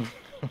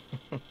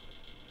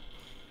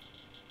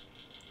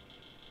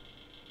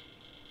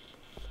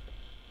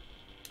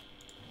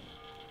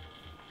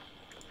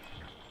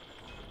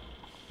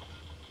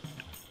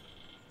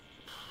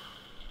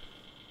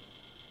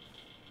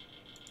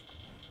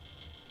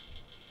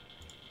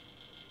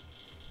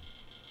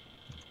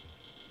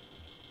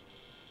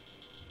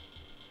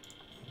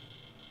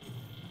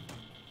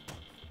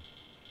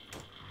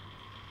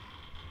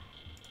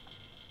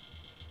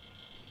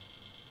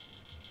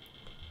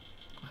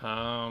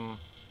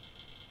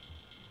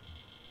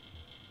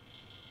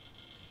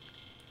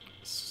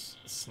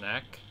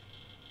 Snack?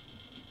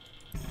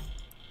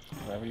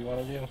 Whatever you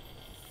want to do.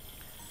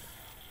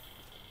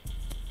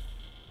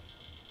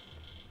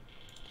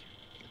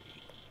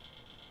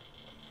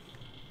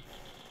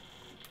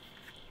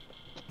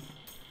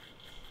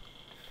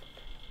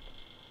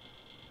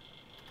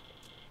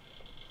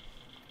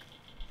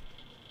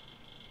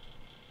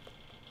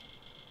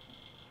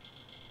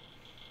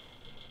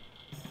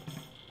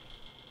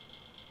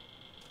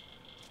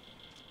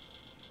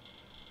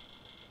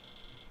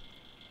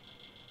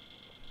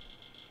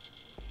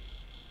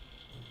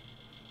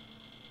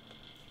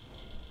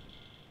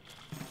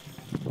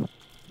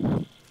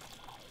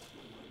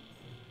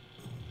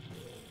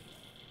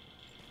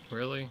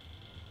 Really?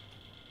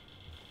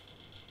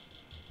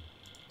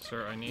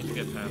 Sir, I need to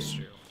get past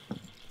you. I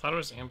thought it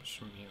was ambush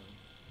immune.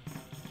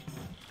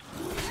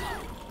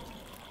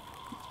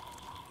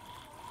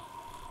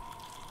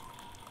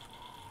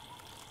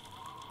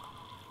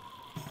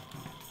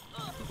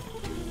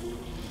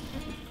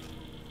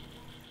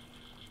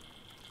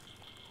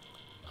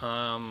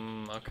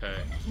 Okay.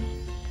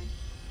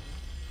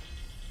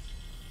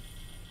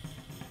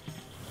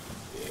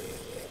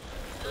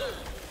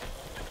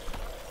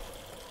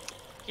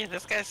 Yeah,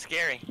 this guy's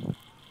scary.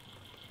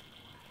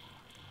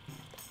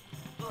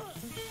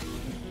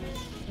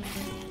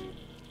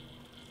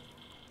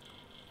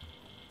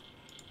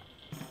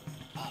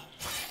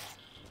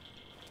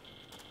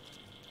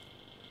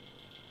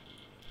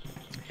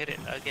 Hit it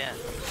again.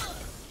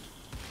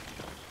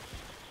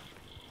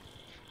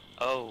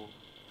 Oh.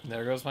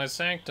 There goes my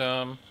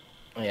sanctum.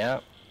 Yeah.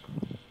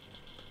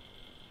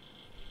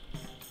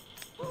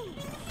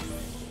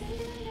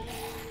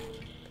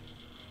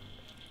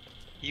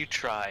 You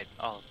tried.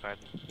 Oh,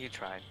 pardon. You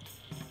tried.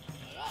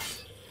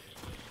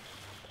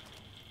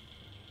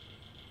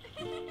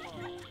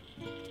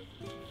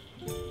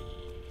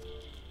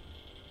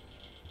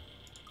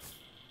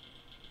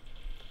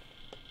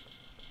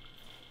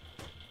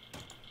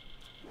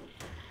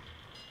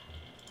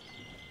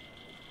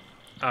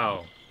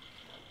 Oh.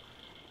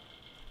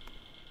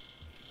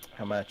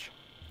 How much?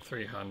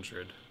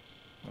 300.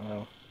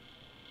 Oh,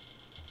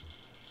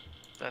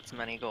 That's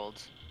many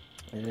golds.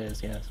 it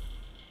is, yes.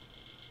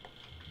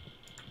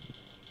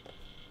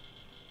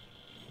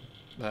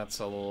 That's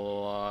a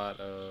lot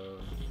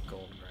of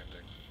gold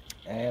grinding.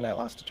 And I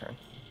lost a turn.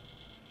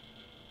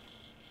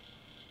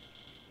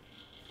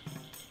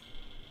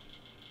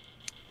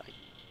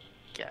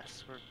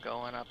 Guess we're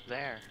going up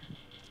there.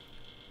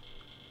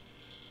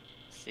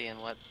 Seeing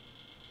what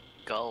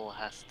Gull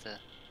has to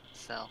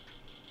sell.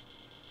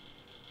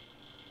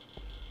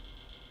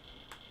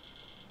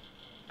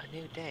 A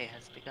new day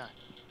has begun.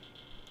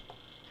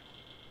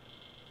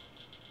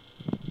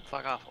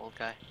 Fuck off, old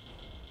guy.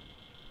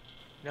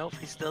 Nope,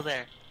 he's still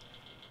there.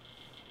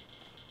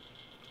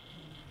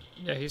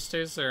 Yeah, he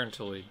stays there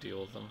until we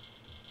deal with them.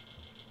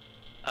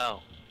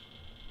 Oh.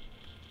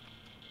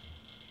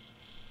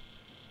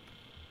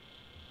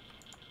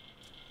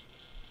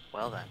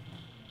 Well then.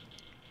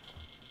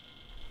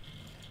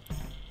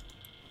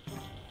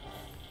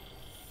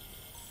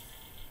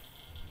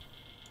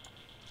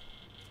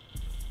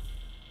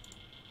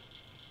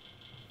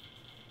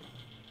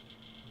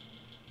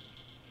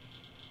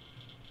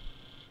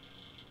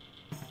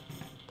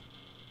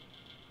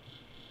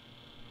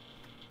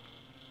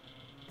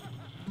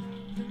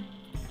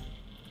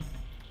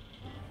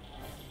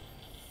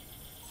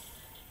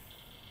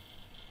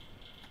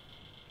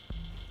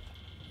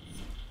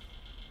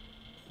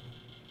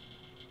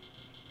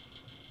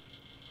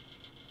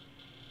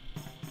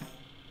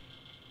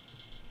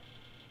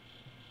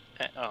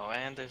 Oh,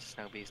 and there's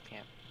Snow Beast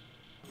camp.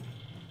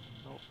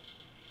 Nope.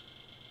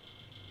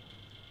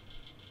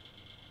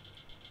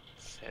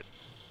 Sit.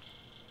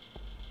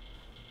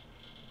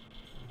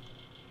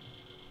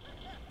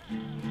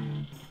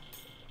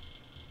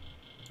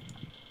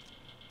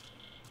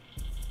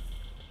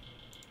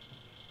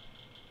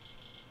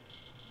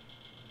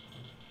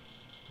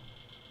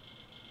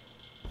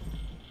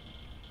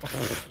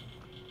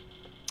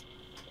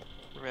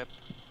 Rip.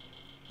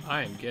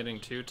 I am getting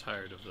too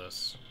tired of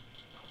this.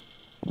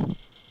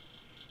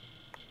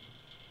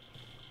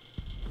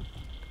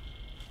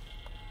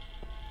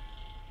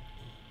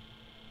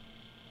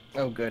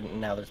 Oh, good.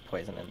 Now there's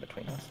poison in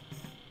between us.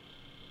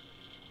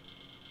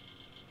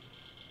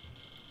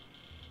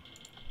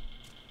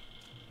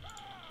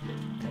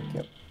 Thank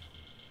you.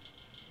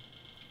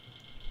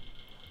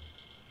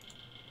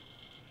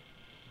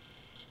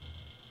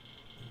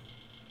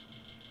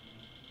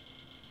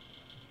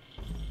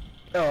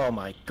 Oh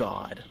my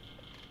god.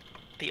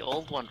 The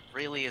old one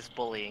really is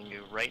bullying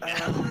you right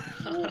now.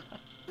 Oh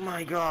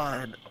my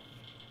god.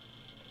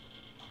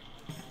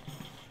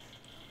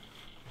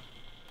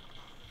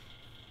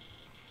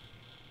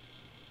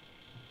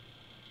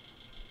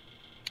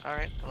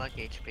 Alright, I like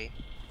HP.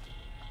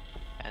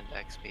 And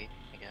XP,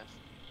 I guess.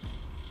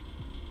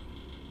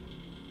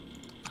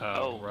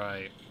 Oh,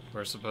 right.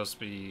 We're supposed to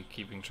be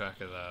keeping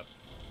track of that.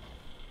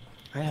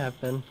 I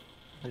have been.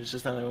 There's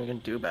just nothing we can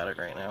do about it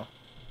right now.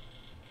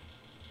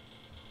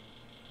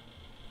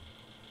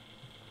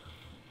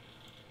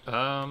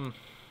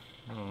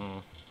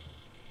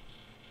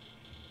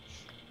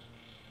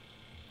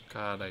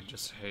 God, I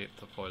just hate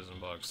the poison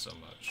bugs so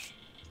much.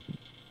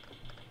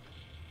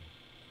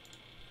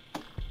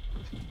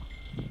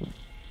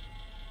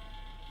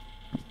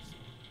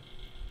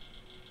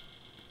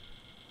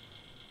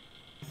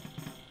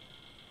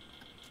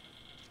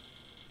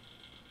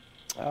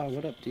 Oh,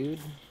 what up, dude?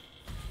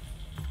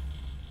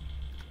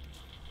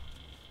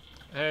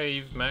 Hey,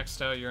 you've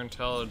maxed out your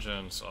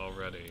intelligence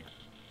already.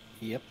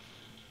 Yep.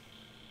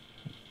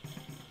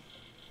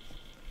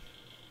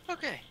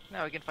 Okay,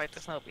 now we can fight the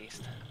snow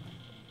beast.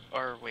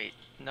 Or wait,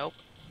 nope.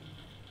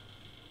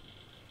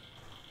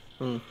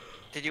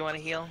 Did you want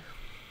to heal?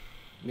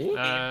 Me?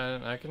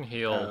 I can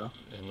heal Oh.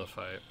 in the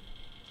fight.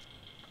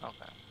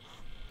 Okay.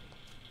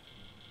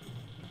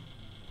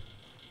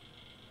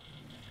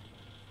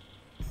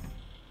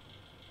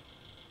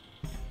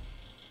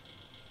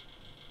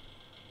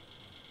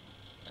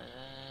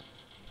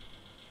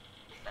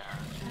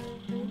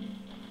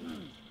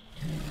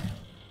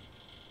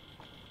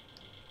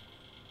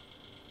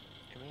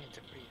 Give me a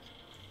to breathe.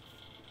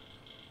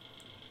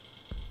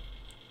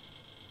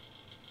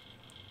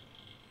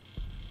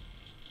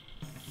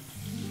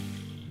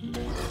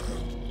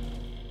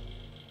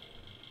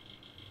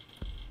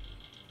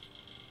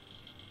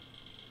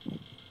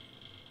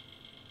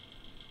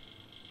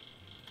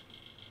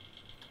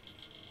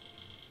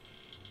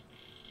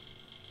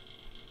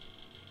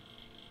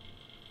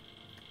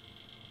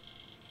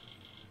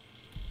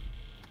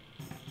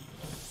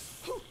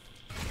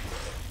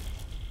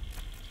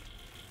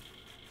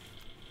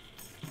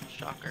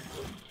 Shocker.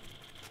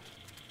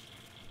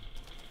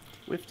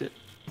 Whiffed it.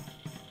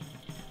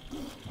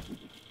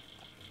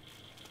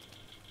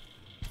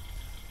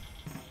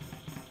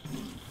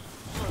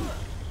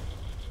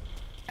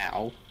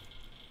 Ow.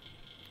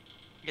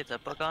 It's a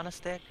book on a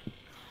stick?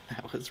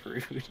 That was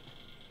rude.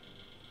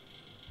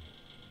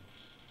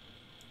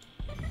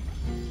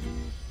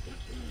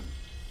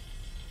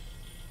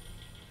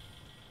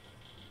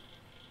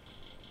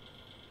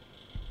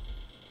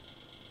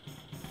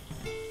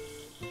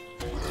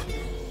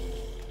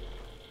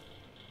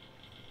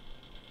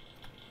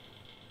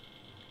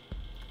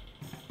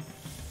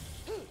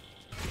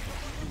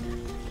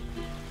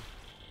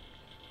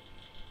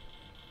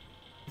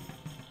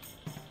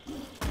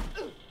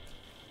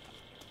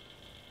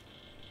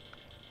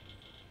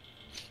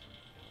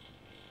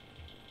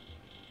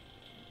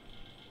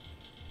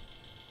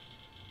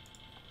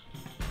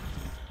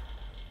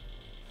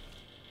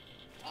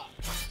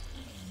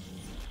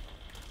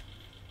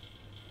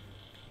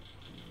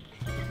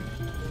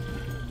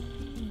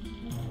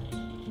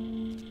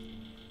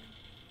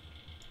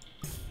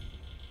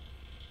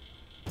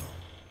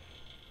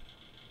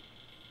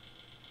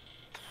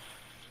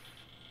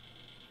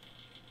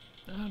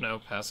 Oh no,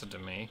 pass it to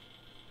me.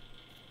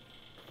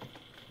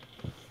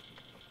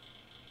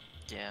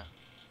 Yeah.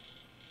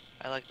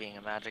 I like being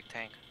a magic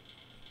tank.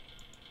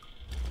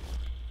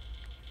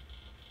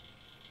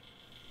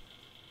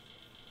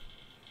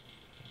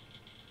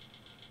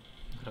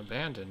 An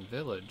abandoned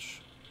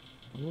village.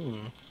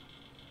 Mm.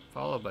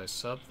 Followed by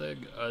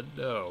something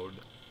unknown.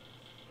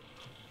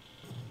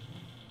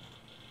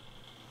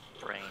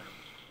 Brain.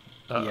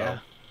 Uh-oh. Yeah.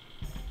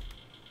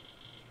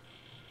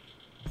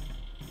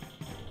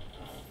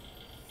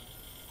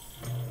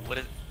 What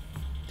is...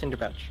 Tinder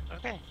pouch.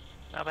 Okay.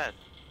 Not bad.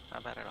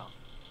 Not bad at all.